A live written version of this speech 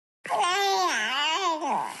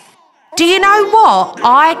Do you know what?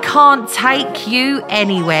 I can't take you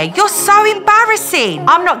anywhere. You're so embarrassing.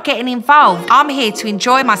 I'm not getting involved. I'm here to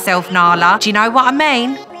enjoy myself, Nella. Do you know what I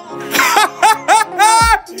mean?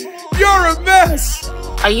 You're a mess.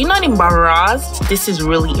 Are you not embarrassed? This is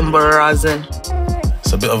really embarrassing.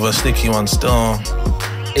 It's a bit of a sticky one still.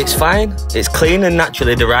 It's fine. It's clean and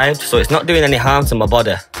naturally derived, so it's not doing any harm to my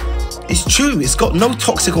body. It's true. It's got no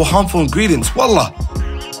toxic or harmful ingredients. Wallah.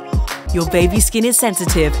 Your baby's skin is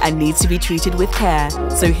sensitive and needs to be treated with care.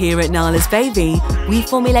 So here at Nella's Baby, we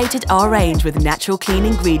formulated our range with natural clean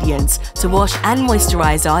ingredients to wash and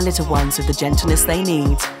moisturise our little ones with the gentleness they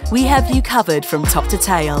need. We have you covered from top to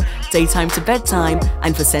tail, daytime to bedtime,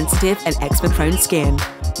 and for sensitive and eczema-prone skin.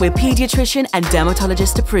 We're paediatrician and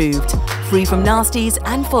dermatologist approved, free from nasties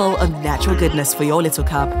and full of natural goodness for your little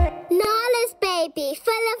cub. Nella's Baby,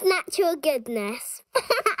 full of natural goodness.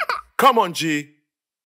 Come on, G.